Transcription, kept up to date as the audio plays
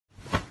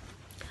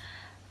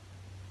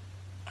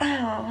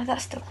Oh,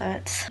 that still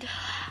hurts.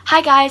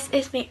 Hi guys,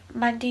 it's me,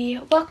 Mandy.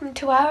 Welcome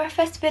to our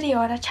first video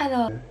on our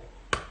channel.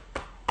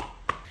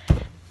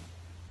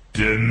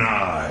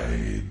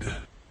 Denied.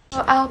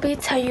 So I'll be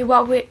telling you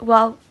what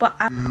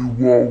I'm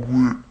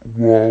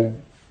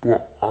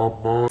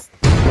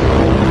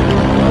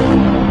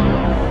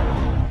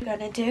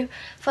gonna do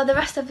for the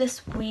rest of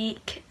this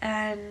week.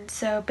 And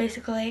so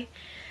basically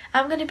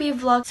I'm gonna be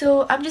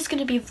I'm just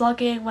gonna be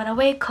vlogging when I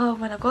wake up,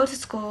 when I go to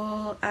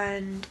school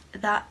and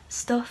that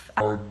stuff,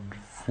 and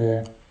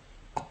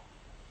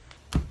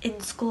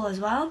in school as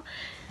well.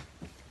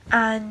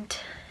 And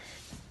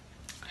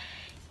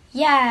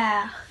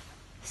yeah,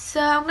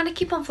 so I'm gonna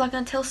keep on vlogging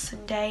until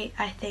Sunday,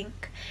 I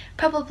think.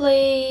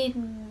 Probably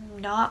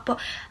not, but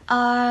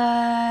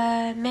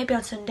maybe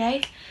on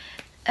Sunday.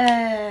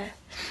 And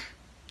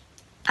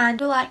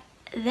do like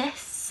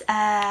this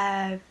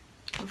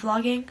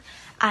vlogging.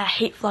 I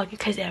hate vlogging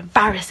because it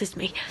embarrasses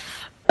me.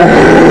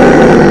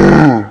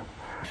 And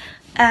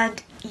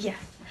yeah,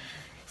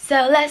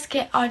 so let's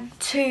get on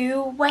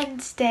to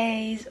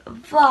Wednesday's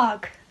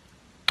vlog.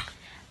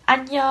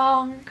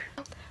 Annyeong.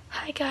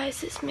 Hi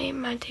guys, it's me,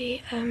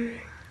 Maddie. I've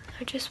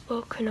just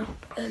woken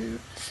up,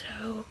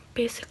 so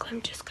basically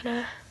I'm just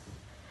gonna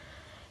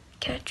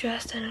get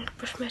dressed and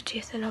brush my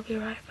teeth and I'll be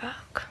right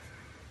back.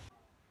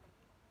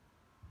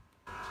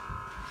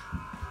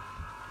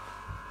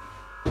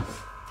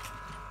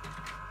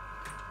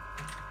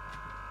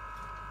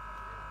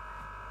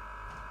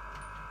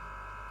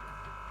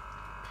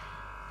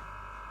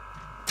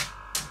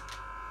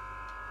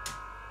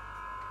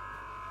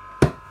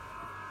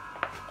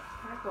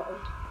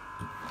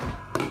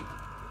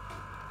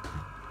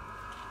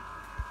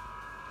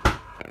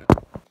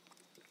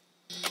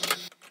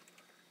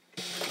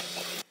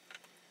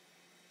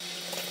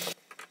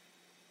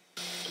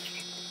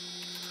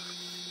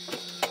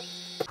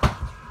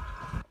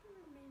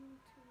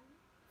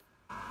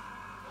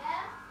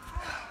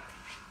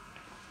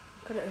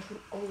 Gotta open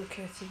all the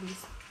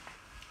curtains.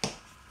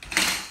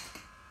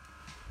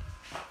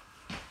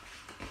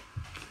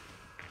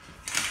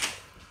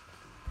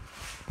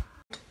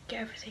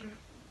 Get everything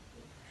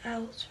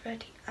else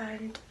ready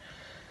and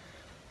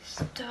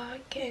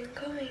start getting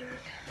going.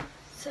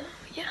 So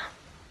yeah.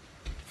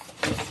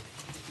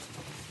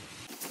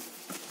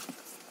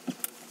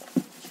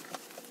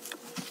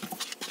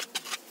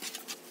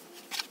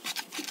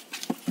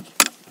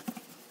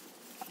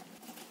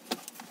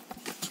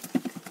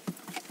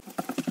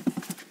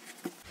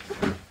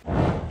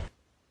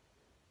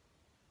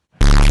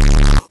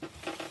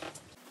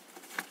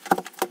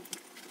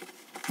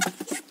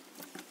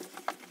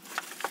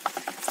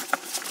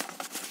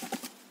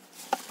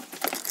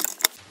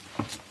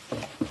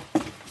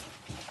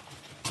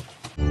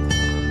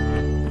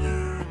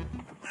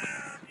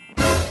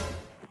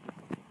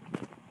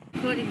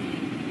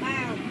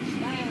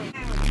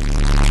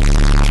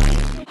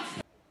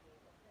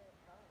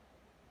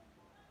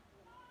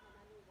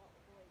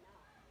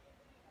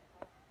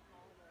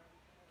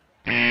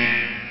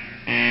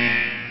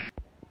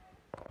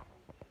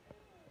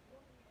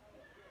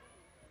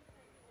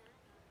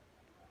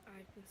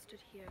 I've been stood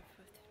here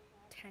for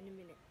 10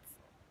 minutes.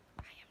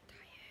 I am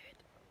tired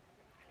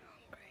and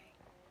hungry.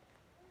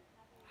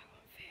 I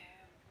want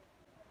food.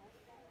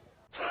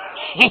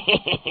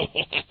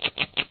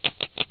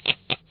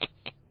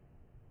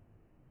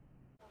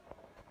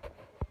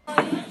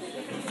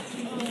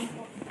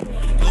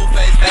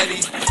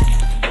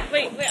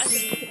 Wait,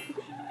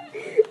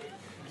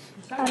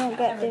 I don't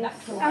get this.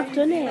 I've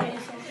done it.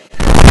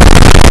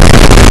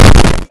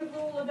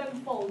 All of them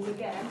folds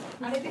again,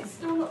 and if it's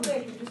still not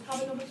working, just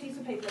have another piece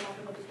of paper and have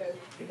another go.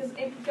 Because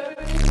if going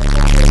into the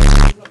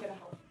is not going to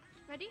help.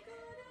 Ready?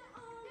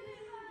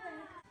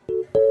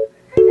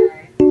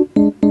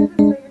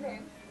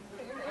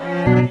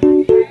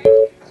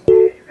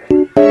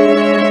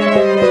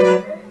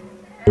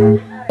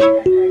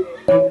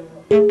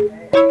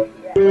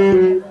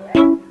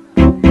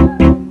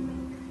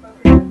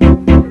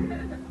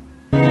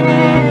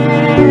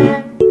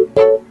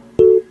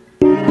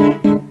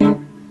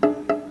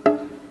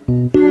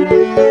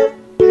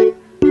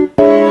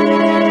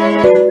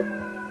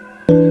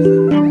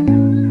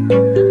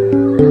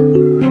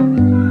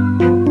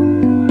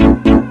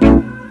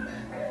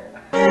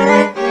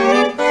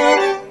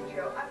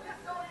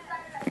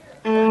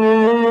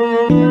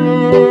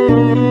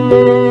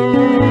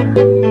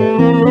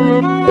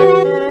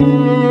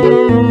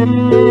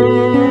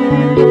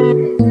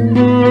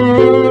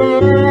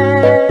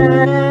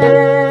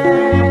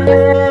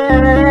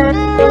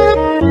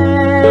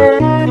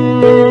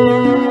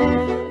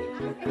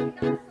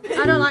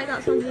 I don't like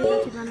that song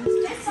either, to be honest.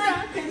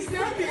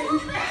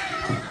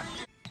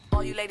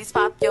 All you ladies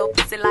pop your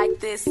pussy like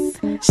this.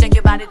 Shake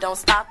your body, don't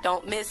stop,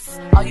 don't miss.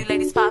 All you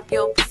ladies pop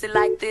your pussy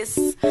like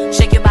this.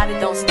 Shake your body,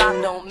 don't stop,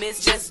 don't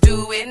miss. Just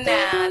do it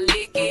now,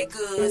 lick it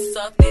good.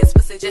 Suck this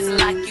pussy just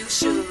like you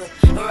should.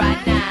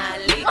 Right now,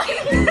 lick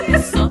it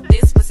good. Suck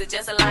this pussy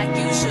just like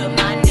you should.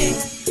 My neck,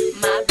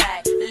 my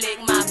back, lick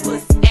my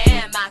pussy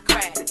and my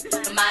crack.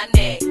 My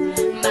neck,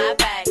 my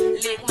back,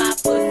 lick my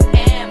pussy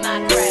and my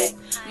crack.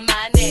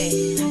 My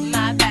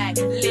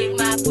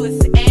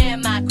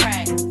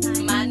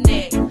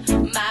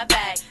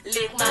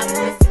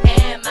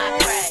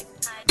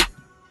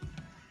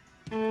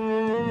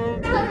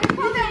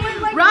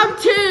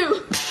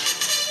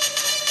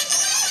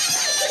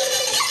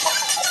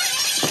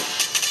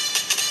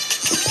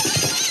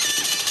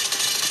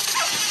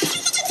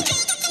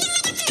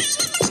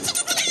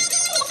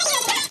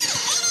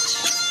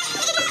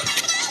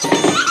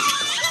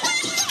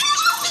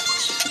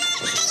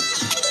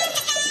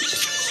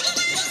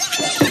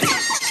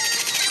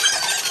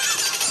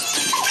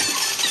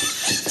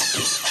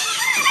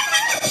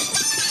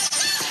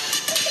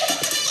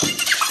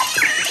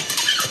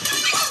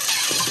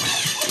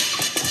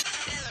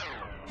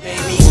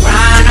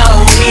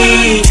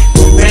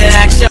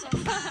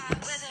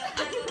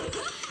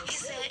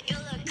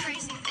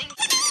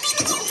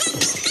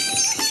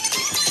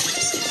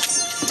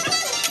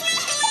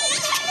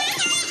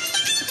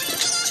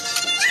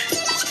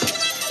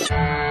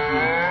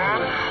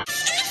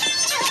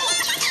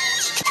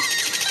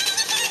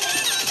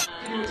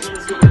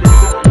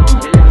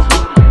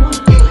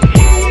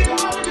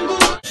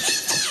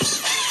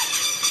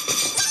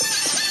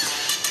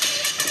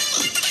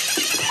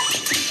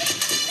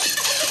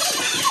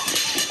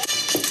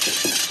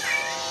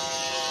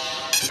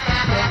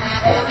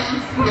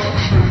I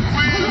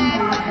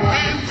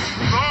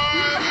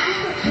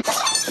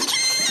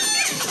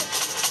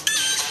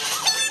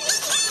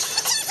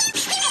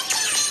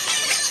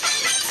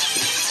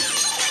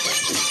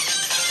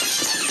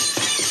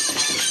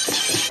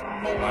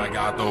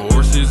got the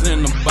horses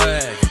in the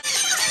bag.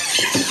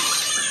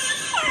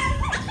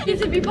 You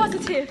should be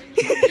positive.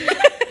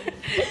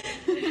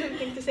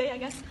 Thing to say, I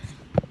guess.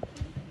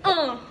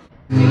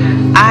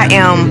 I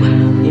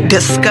am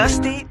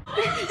disgusted.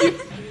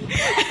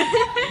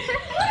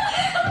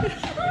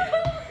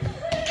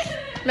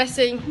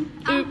 Messing.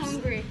 Oops. I'm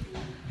hungry.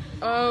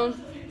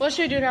 What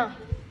should we do now?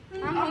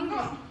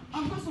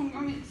 I've got some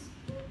gummies.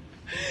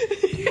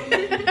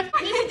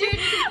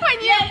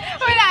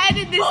 When I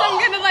edit this, I'm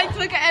gonna like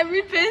look at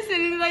every person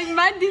and like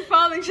Mandy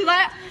falling. She's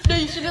like, no,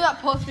 you should do that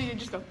pause video.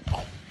 Just go.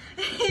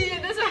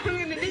 Yeah, that's what I'm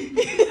gonna do.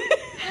 No.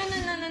 I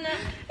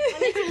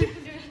need to keep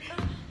doing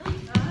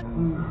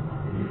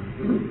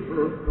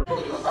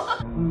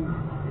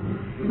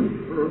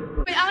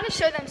Wait, I want to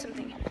show them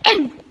something.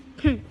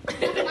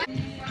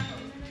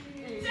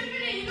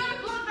 Tiffany, you gotta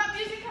blow that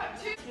music out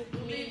too.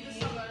 Leave the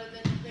song out and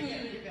then they're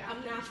gonna leave it.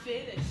 I'm not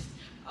finished.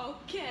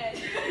 Okay,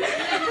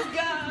 let's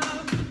go.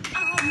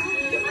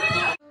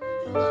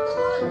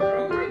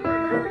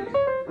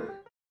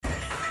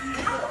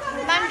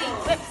 Mandy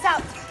whips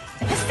out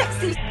her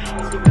sexy.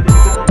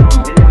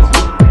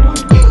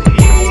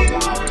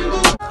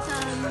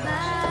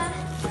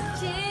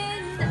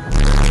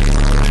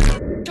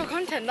 Your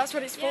content, that's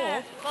what it's for.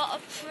 Yeah,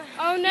 but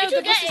Oh no,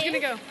 the bus is gonna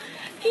go.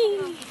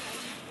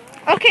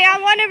 Okay, I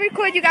want to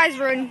record you guys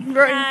run.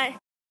 Bye.